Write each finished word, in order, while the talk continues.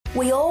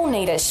We all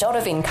need a shot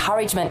of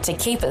encouragement to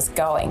keep us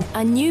going.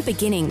 A new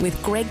beginning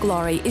with Greg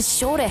Laurie is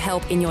sure to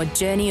help in your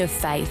journey of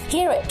faith.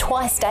 Hear it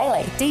twice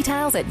daily.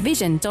 Details at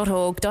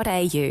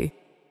vision.org.au.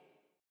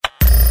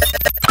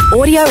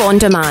 Audio on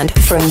demand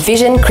From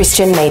Vision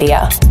Christian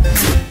Media.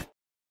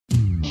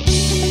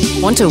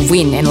 Want to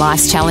win in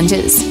life's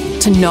challenges?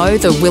 To know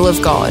the will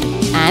of God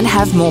and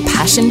have more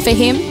passion for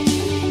Him?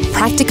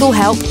 Practical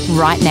help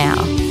right now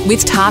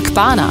with Tak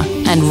Bhana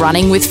and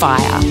Running with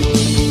Fire.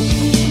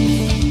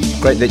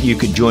 Great that you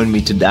could join me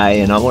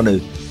today, and I want to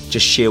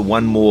just share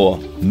one more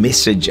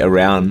message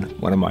around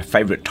one of my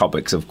favorite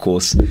topics, of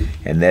course,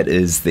 and that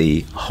is the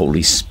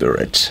Holy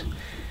Spirit.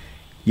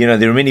 You know,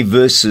 there are many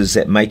verses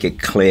that make it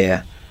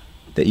clear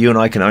that you and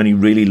I can only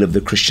really live the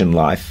Christian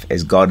life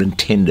as God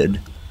intended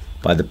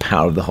by the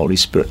power of the Holy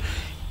Spirit.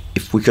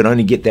 If we could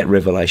only get that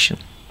revelation,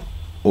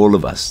 all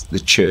of us, the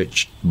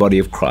church, body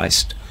of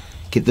Christ,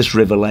 get this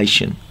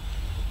revelation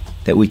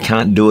that we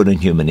can't do it in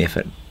human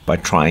effort by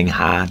trying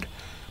hard,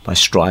 by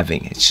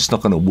striving. It's just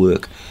not going to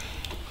work.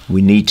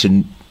 We need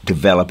to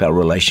develop our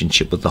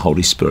relationship with the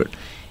Holy Spirit,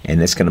 and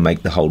that's going to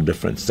make the whole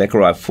difference.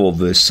 Zechariah 4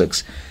 verse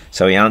 6,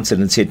 so he answered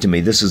and said to me,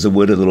 this is the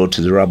word of the Lord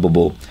to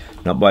Zerubbabel,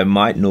 not by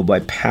might nor by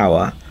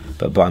power,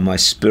 but by my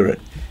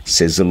Spirit,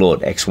 says the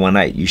Lord. Acts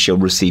 1:8, you shall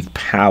receive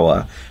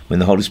power when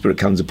the Holy Spirit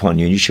comes upon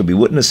you, and you shall be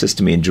witnesses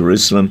to me in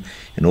Jerusalem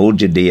and all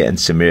Judea and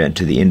Samaria and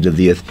to the end of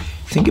the earth.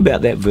 Think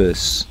about that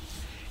verse.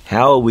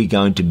 How are we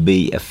going to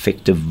be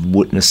effective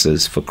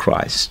witnesses for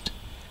Christ?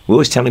 We're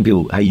always telling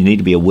people, hey, you need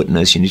to be a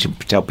witness, you need to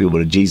tell people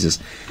to Jesus.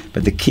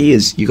 But the key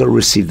is you've got to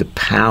receive the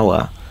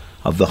power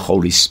of the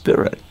Holy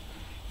Spirit.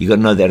 You've got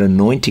to know that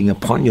anointing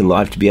upon your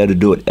life to be able to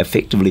do it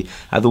effectively.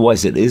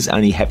 Otherwise, it is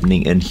only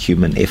happening in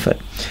human effort.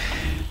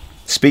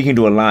 Speaking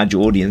to a large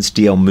audience,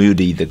 D.L.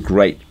 Moody, the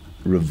great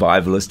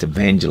revivalist,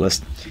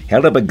 evangelist,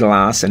 held up a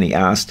glass and he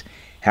asked,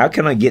 how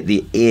can I get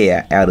the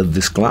air out of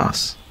this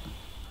glass?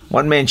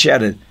 One man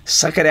shouted,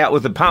 suck it out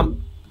with a pump.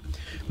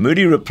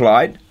 Moody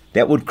replied,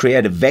 that would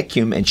create a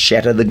vacuum and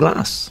shatter the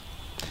glass.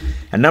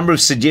 A number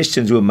of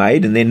suggestions were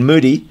made, and then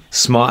Moody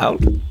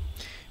smiled,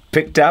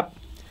 picked up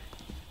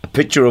a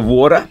pitcher of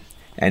water,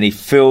 and he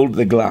filled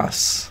the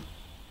glass.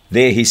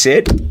 There, he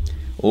said,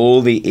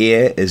 all the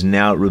air is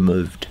now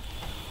removed.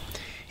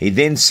 He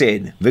then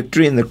said,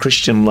 victory in the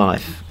Christian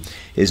life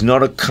is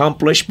not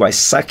accomplished by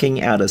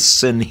sucking out a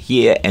sin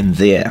here and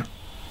there,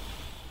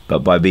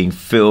 but by being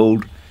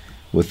filled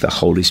with the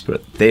Holy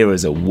Spirit. There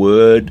is a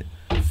word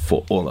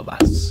for all of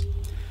us.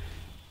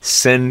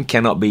 Sin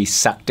cannot be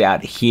sucked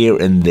out here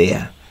and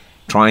there,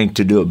 trying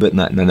to do it, but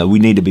no. We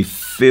need to be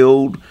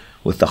filled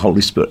with the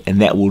Holy Spirit,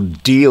 and that will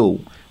deal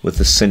with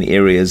the sin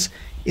areas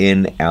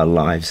in our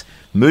lives.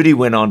 Moody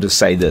went on to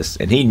say this,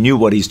 and he knew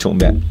what he's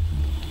talking about.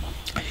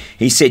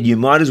 He said, you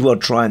might as well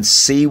try and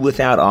see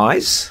without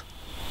eyes,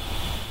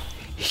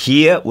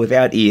 hear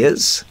without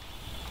ears,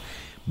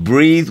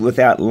 breathe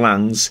without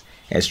lungs,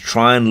 as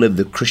try and live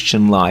the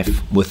Christian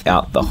life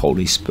without the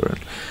Holy Spirit.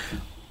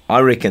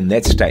 I reckon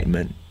that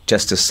statement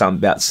just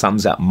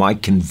sums up my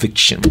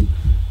conviction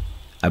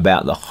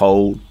about the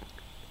whole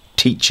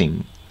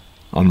teaching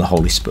on the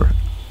Holy Spirit.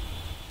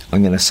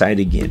 I'm going to say it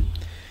again.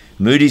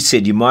 Moody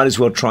said, you might as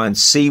well try and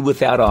see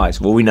without eyes.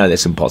 Well, we know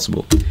that's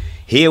impossible.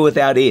 Hear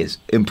without ears,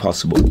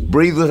 impossible.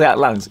 Breathe without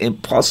lungs,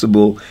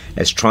 impossible,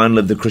 as try and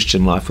live the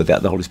Christian life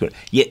without the Holy Spirit.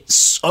 Yet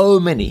so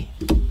many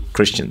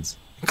Christians,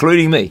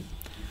 including me,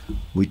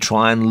 we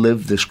try and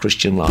live this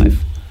Christian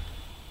life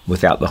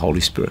without the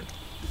Holy Spirit,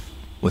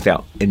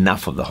 without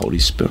enough of the Holy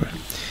Spirit.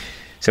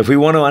 So if we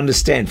want to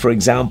understand, for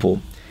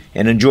example,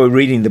 and enjoy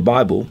reading the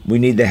Bible, we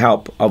need the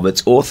help of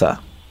its author,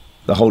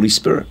 the Holy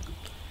Spirit.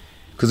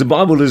 Because the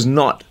Bible is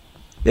not,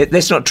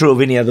 that's not true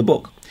of any other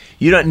book.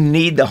 You don't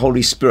need the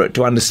Holy Spirit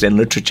to understand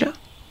literature,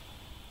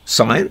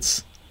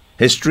 science,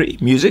 history,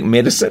 music,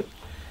 medicine,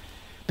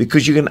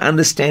 because you can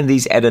understand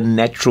these at a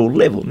natural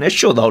level. Now,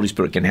 sure, the Holy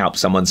Spirit can help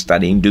someone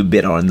studying do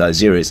better in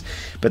those areas,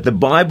 but the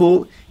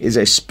Bible is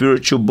a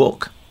spiritual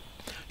book,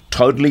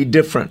 totally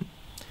different.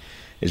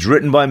 It's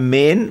written by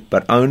men,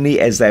 but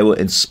only as they were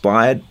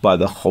inspired by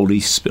the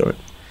Holy Spirit.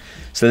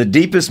 So the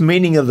deepest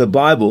meaning of the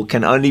Bible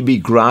can only be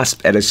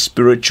grasped at a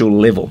spiritual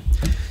level.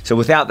 So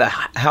without the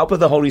help of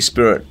the Holy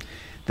Spirit,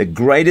 the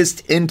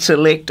greatest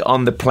intellect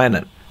on the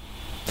planet,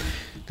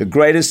 the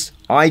greatest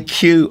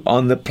IQ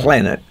on the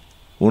planet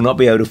will not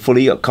be able to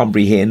fully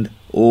comprehend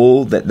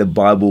all that the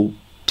Bible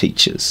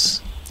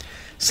teaches.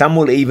 Some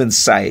will even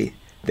say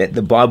that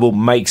the Bible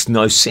makes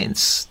no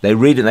sense. They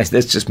read it and they say,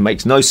 this just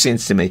makes no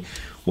sense to me.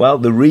 Well,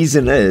 the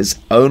reason is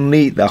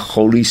only the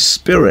Holy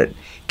Spirit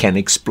can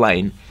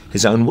explain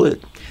His own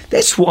word.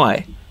 That's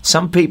why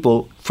some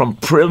people from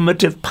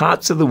primitive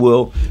parts of the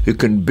world who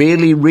can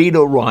barely read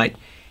or write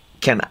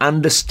can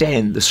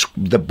understand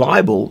the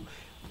Bible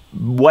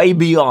way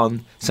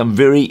beyond some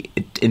very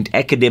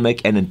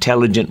academic and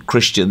intelligent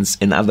Christians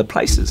in other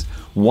places.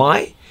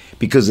 Why?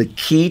 Because the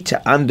key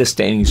to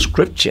understanding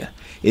Scripture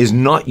is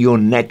not your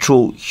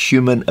natural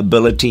human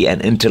ability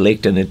and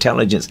intellect and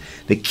intelligence.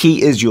 The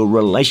key is your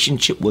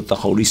relationship with the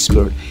Holy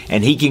Spirit,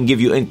 and He can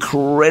give you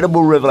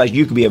incredible revelation.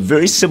 You can be a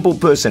very simple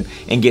person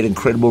and get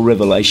incredible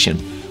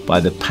revelation by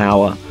the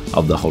power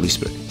of the Holy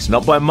Spirit. It's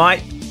not by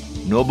might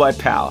nor by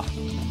power,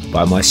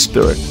 by my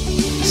Spirit,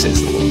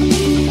 says the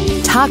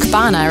Lord. Tak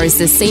Bana is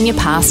the Senior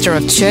Pastor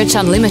of Church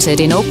Unlimited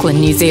in Auckland,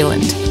 New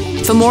Zealand.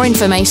 For more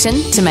information,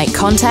 to make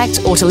contact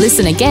or to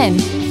listen again,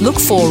 look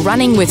for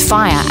Running with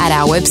Fire at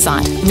our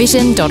website,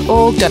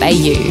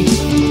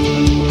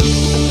 vision.org.au.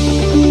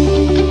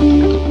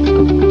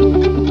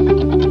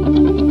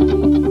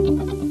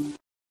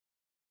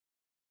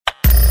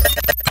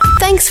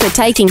 Thanks for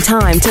taking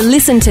time to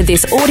listen to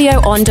this audio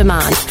on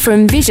demand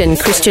from Vision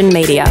Christian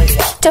Media.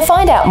 To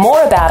find out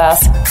more about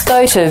us,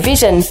 go to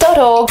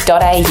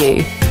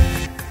vision.org.au.